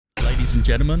Ladies and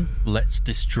gentlemen, let's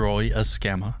destroy a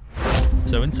scammer.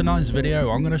 So in tonight's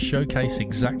video, I'm going to showcase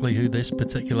exactly who this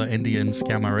particular Indian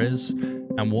scammer is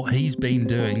and what he's been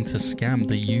doing to scam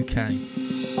the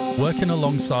UK. Working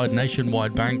alongside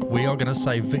Nationwide Bank, we are going to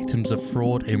save victims of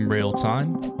fraud in real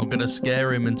time. I'm going to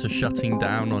scare him into shutting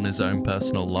down on his own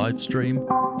personal live stream.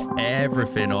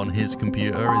 Everything on his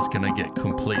computer is going to get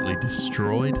completely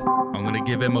destroyed. I'm going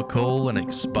to give him a call and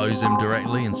expose him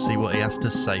directly and see what he has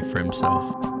to say for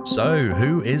himself. So,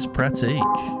 who is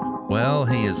Pratick? Well,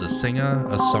 he is a singer,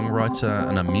 a songwriter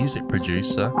and a music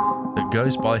producer that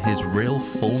goes by his real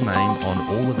full name on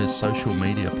all of his social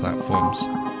media platforms.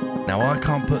 Now, I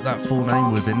can't put that full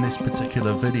name within this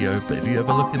particular video, but if you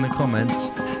ever look in the comments,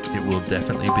 it will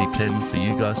definitely be pinned for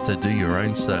you guys to do your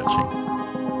own searching.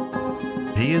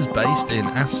 He is based in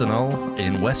Asanol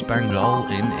in West Bengal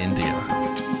in India.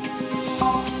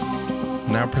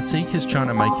 Now, Pratick is trying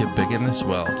to make it big in this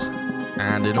world,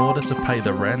 and in order to pay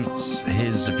the rents,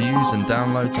 his views and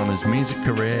downloads on his music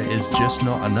career is just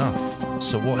not enough.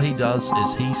 So what he does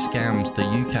is he scams the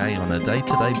UK on a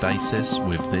day-to-day basis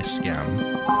with this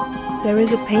scam. There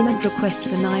is a payment request for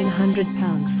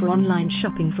 £900 for online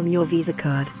shopping from your Visa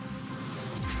card.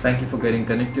 Thank you for getting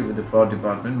connected with the fraud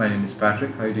department. My name is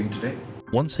Patrick. How are you doing today?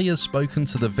 Once he has spoken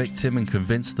to the victim and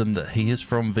convinced them that he is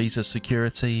from Visa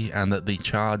Security and that the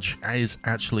charge is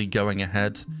actually going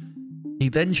ahead, he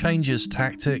then changes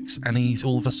tactics and he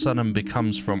all of a sudden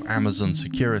becomes from Amazon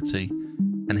Security,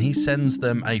 and he sends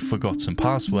them a forgotten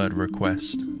password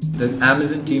request. The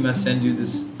Amazon team has sent you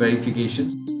this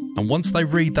verification. And once they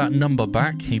read that number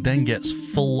back, he then gets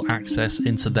full access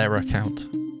into their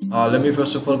account. Let me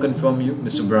first of all confirm you,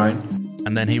 Mr. Brian.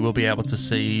 And then he will be able to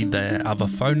see their other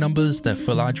phone numbers, their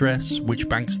full address, which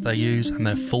banks they use, and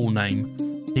their full name.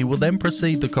 He will then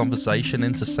proceed the conversation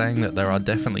into saying that there are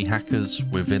definitely hackers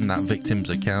within that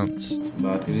victim's accounts.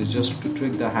 But it is just to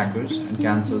trick the hackers and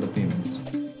cancel the payments.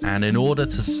 And in order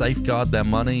to safeguard their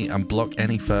money and block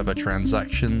any further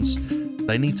transactions,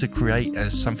 they need to create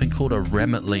something called a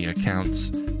Remitly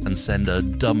account and send a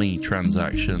dummy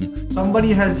transaction.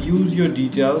 Somebody has used your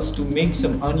details to make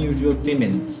some unusual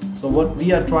payments. So what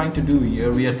we are trying to do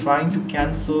here, we are trying to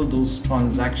cancel those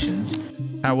transactions.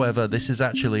 However, this is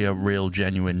actually a real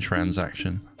genuine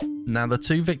transaction. Now, the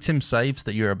two victim saves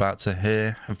that you're about to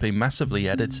hear have been massively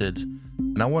edited,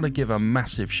 and I want to give a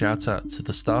massive shout out to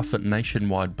the staff at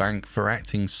Nationwide Bank for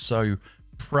acting so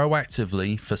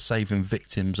proactively for saving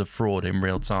victims of fraud in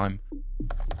real time.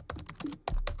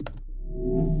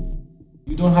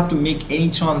 You don't have to make any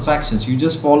transactions. You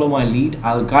just follow my lead.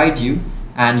 I'll guide you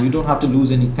and you don't have to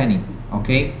lose any penny.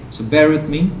 Okay, so bear with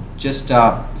me. Just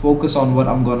focus on what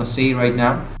I'm gonna say right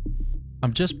now.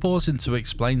 I'm just pausing to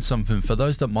explain something for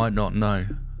those that might not know.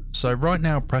 So right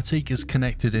now, Pratick is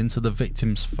connected into the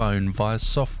victim's phone via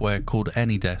software called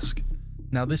AnyDesk.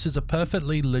 Now, this is a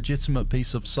perfectly legitimate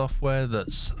piece of software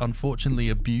that's unfortunately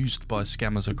abused by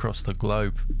scammers across the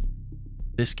globe.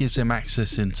 This gives him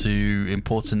access into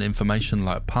important information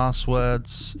like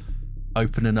passwords,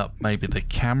 opening up maybe the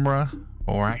camera,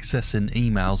 or accessing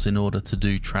emails in order to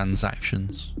do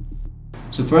transactions.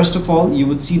 So first of all, you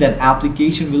would see that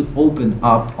application will open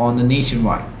up on the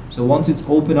Nationwide. So once it's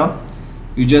open up,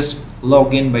 you just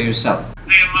log in by yourself.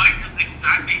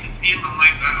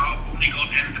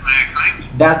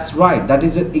 That's right, that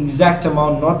is the exact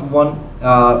amount, not one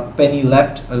penny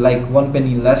left, like 1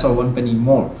 penny less or 1 penny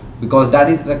more, because that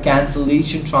is a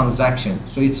cancellation transaction.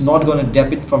 So it's not going to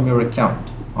debit from your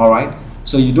account. Alright,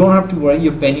 so you don't have to worry,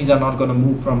 your pennies are not going to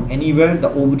move from anywhere. The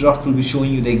overdraft will be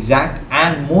showing you the exact,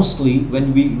 and mostly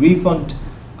when we refund,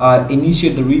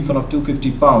 initiate the refund of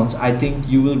 £250, I think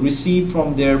you will receive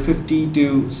from there 50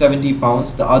 to 70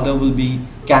 pounds. The other will be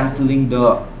cancelling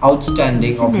the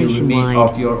outstanding of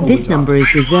your overdraft. This number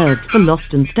is reserved for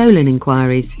lost and stolen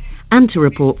inquiries and to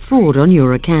report fraud on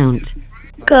your account.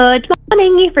 Good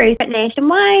morning, you're through at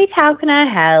Nationwide. How can I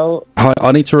help? Hi,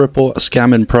 I need to report a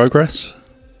scam in progress.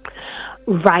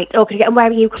 Right, okay, and where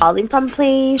are you calling from,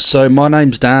 please? So my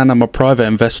name's Dan, I'm a private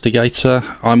investigator.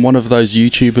 I'm one of those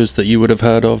YouTubers that you would have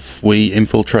heard of. We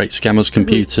infiltrate scammers'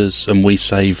 computers and we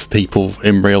save people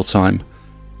in real time.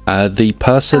 The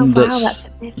person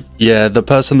the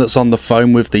person that's on the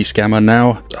phone with the scammer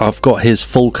now, I've got his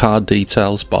full card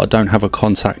details, but I don't have a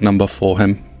contact number for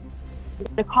him. I'm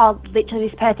going to call literally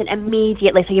this person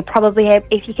immediately, so you probably,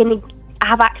 if you can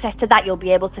have access to that, you'll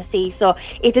be able to see. So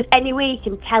if there's any way you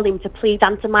can tell him to please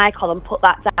answer my call and put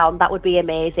that down, that would be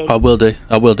amazing. I will do,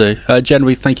 I will do.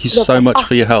 Genevieve, thank you so much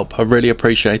for your help. I really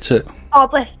appreciate it. Oh,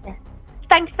 bless you.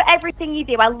 Thanks for everything you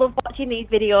do. I love watching these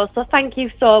videos, so thank you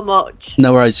so much.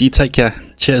 No worries, you take care.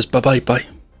 Cheers, bye-bye, bye.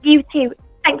 You too.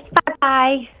 Thanks,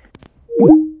 bye-bye.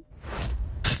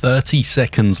 30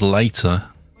 seconds later.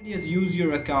 Somebody has used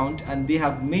your account and they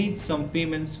have made some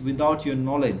payments without your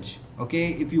knowledge.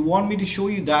 Okay, if you want me to show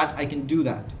you that, I can do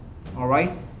that. All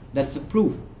right, that's a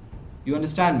proof. You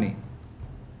understand me?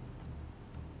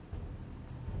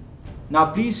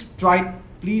 Now please try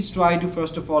to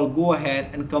first of all go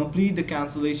ahead and complete the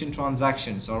cancellation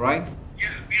transactions. All right. Yeah,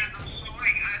 I'm sorry.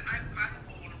 I'm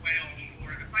all the way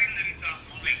offshore. If I lose that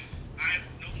money, I have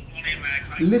no money back.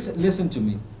 Listen to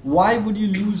me. Why would you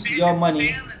lose your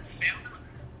money?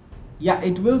 Yeah,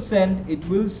 it will say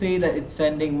that it's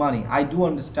sending money. I do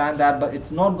understand that, but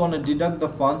it's not gonna deduct the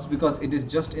funds because it is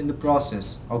just in the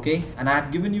process. Okay, and I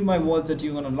have given you my words that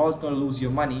you're not gonna lose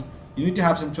your money. You need to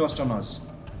have some trust on us.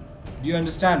 Do you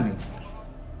understand me?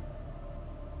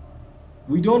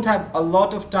 We don't have a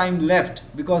lot of time left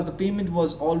because the payment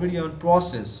was already on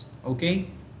process. Okay,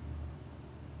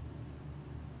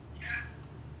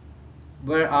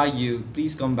 where are you?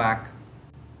 Please come back.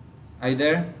 Are you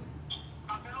there?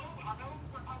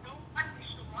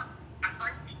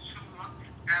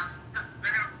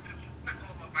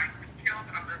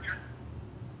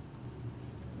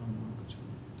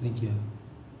 Thank you.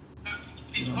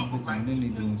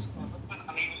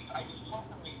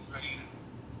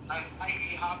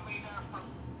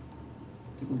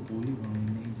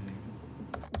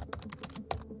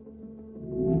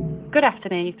 Good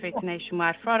afternoon, you're through to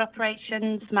Nationwide Fraud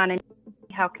Operations. My name,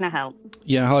 how can I help?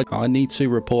 Yeah, hi. I need to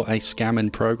report a scam in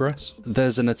progress.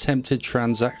 There's an attempted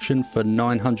transaction for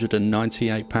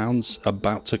 £998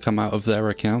 about to come out of their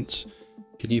account.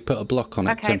 Can you put a block on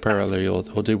it temporarily or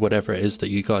do whatever it is that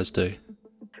you guys do?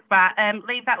 Right,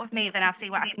 leave that with me then, I'll see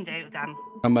what I can do, Dan.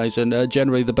 Amazing.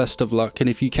 Generally, the best of luck. And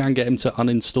if you can get him to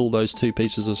uninstall those 2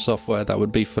 pieces of software, that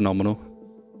would be phenomenal.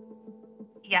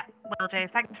 Yeah, will do.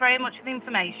 Thanks very much for the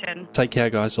information. Take care,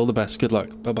 guys. All the best. Good luck.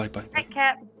 Bye-bye. Bye. Take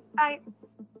care. Bye.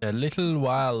 A little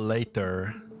while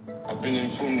later. I've been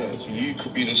informed that you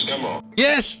could be the scammer.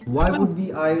 Yes! Why would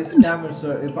be I a scammer,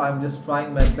 sir, if I'm just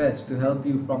trying my best to help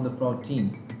you from the fraud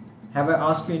team? Have I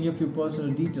asked you any of your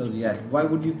personal details yet? Why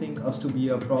would you think us to be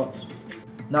a fraud?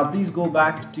 Now please go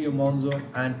back to your Monzo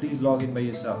and please log in by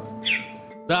yourself.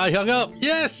 I hung up.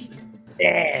 Yes!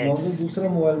 Monzo दूसरा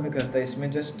mobile में करता है,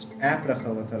 इसमें just app रखा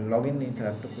हुआ था, login नहीं था,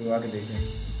 ऐप तो खुलवा के देखें.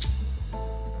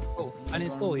 Oh,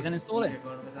 uninstall. He's uninstalling.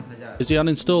 Is he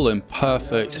uninstalling?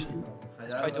 Perfect.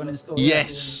 Try to uninstall.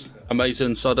 Yes!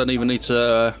 Amazing. So I don't even need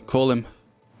to call him.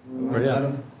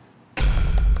 Brilliant.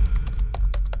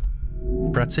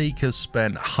 Pratick has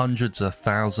spent hundreds of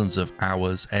thousands of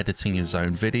hours editing his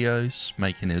own videos,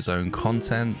 making his own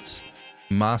content,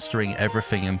 mastering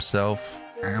everything himself,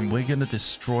 and we're going to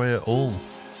destroy it all.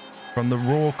 From the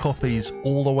raw copies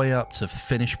all the way up to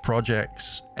finished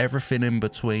projects, everything in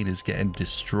between is getting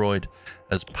destroyed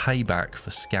as payback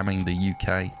for scamming the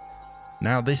UK.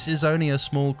 Now, this is only a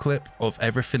small clip of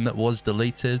everything that was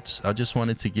deleted. I just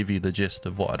wanted to give you the gist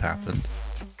of what had happened.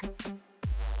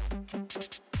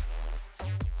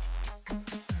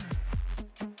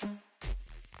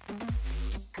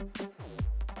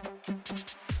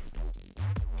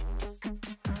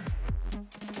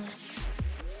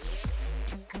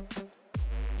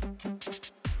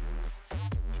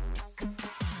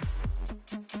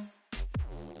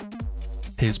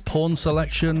 His pawn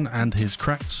selection and his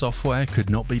cracked software could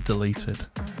not be deleted.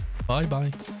 Bye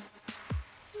bye.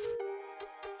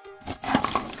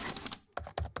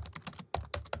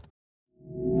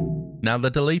 Now,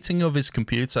 the deleting of his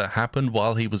computer happened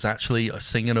while he was actually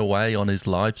singing away on his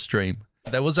live stream.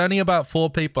 There was only about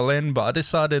 4 people in, but I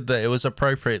decided that it was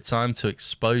appropriate time to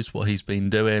expose what he's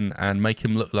been doing and make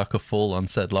him look like a fool on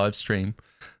said live stream.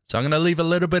 So I'm going to leave a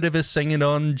little bit of his singing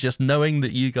on, just knowing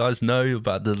that you guys know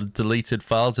about the deleted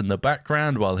files in the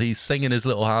background while he's singing his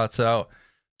little heart out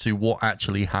to what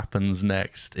actually happens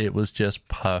next. It was just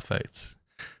perfect.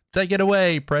 Take it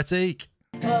away, Pratick.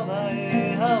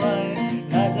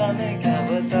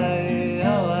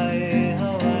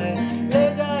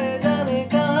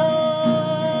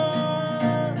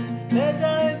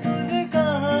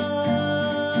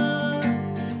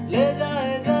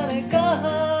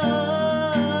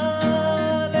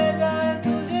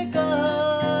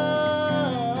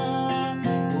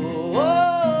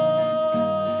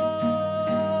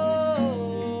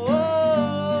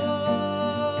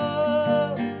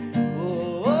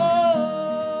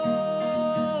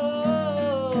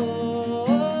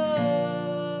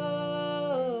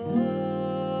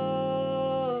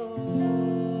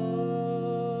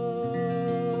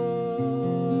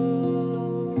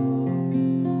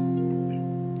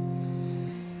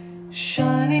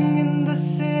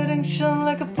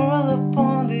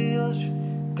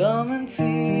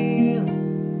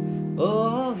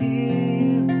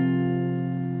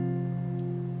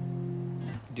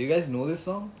 Do you guys know this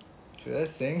song? Should I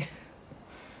sing?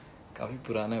 काफी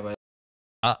पुराना है भाई.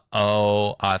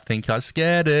 Uh-oh, I think I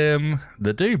scared him.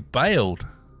 The dude bailed.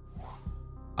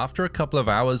 After a couple of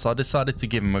hours, I decided to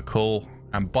give him a call.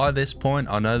 And by this point,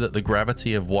 I know that the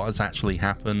gravity of what has actually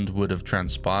happened would have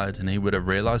transpired and he would have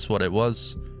realized what it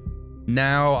was.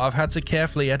 Now, I've had to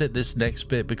carefully edit this next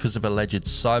bit because of alleged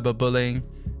cyberbullying.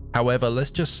 However,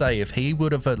 let's just say if he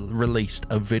would have released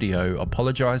a video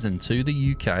apologizing to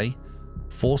the UK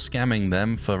for scamming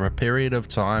them for a period of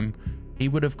time, he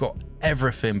would have got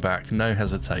everything back, no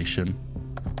hesitation.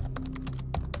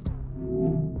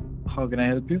 How can I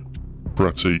help you?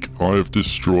 Pratick, I have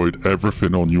destroyed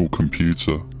everything on your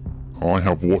computer. I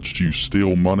have watched you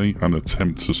steal money and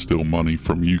attempt to steal money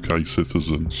from UK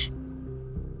citizens.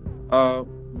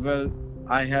 Well,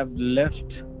 I have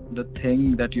left the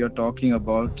thing that you're talking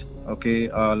about, okay,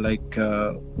 like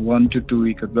 1 to 2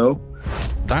 weeks ago.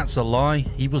 That's a lie.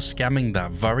 He was scamming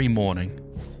that very morning.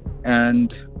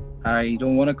 And I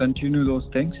don't want to continue those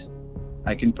things.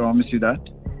 I can promise you that.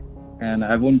 And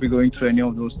I won't be going through any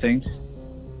of those things.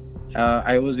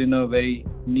 I was in a very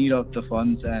need of the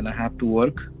funds and I have to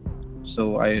work.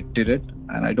 So I did it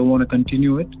and I don't want to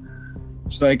continue it.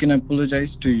 So I can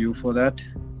apologize to you for that.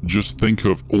 Just think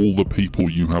of all the people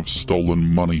you have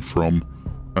stolen money from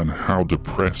and how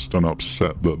depressed and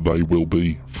upset that they will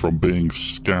be from being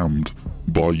scammed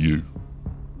by you.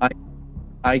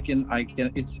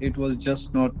 It was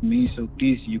just not me, so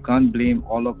please, you can't blame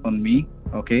all upon me,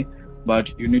 okay? But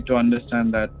you need to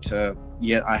understand that,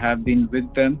 yeah, I have been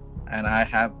with them and I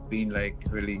have been like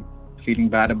really feeling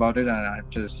bad about it, and I've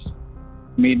just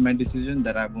made my decision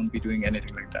that I won't be doing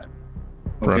anything like that.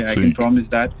 Okay, Pratick, I can promise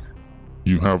that.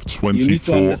 You have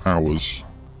 24 hours.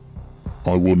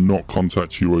 I will not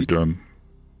contact you again.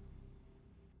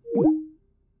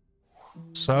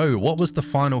 So, what was the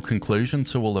final conclusion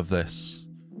to all of this?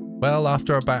 Well,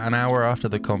 after about an hour after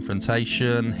the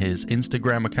confrontation, his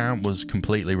Instagram account was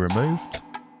completely removed.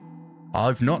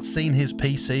 I've not seen his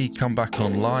PC come back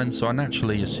online, so I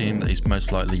naturally assume that he's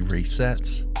most likely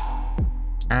reset.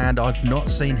 And I've not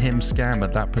seen him scam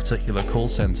at that particular call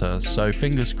center, so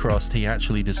fingers crossed he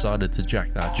actually decided to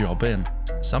jack that job in.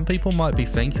 Some people might be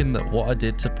thinking that what I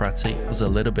did to Pratick was a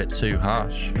little bit too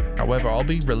harsh. However, I'll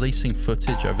be releasing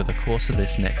footage over the course of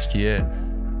this next year,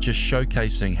 just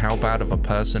showcasing how bad of a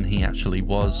person he actually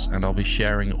was, and I'll be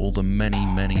sharing all the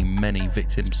many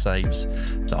victim saves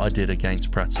that I did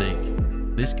against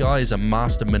Pratick. This guy is a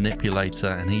master manipulator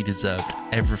and he deserved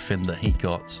everything that he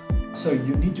got. So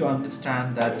you need to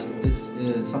understand that this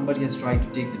somebody has tried to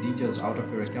take the details out of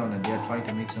your account and they are trying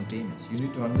to make some payments. You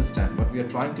need to understand what we are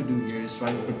trying to do here is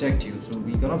trying to protect you. So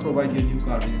we're gonna provide you a new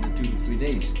card within the 2 to 3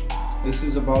 days. This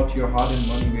is about your hard-earned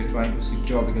money we are trying to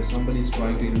secure because somebody is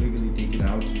trying to illegally take it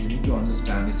out. So you need to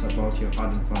understand it's about your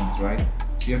hard-earned funds, right?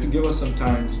 So you have to give us some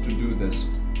time to do this,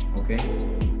 okay?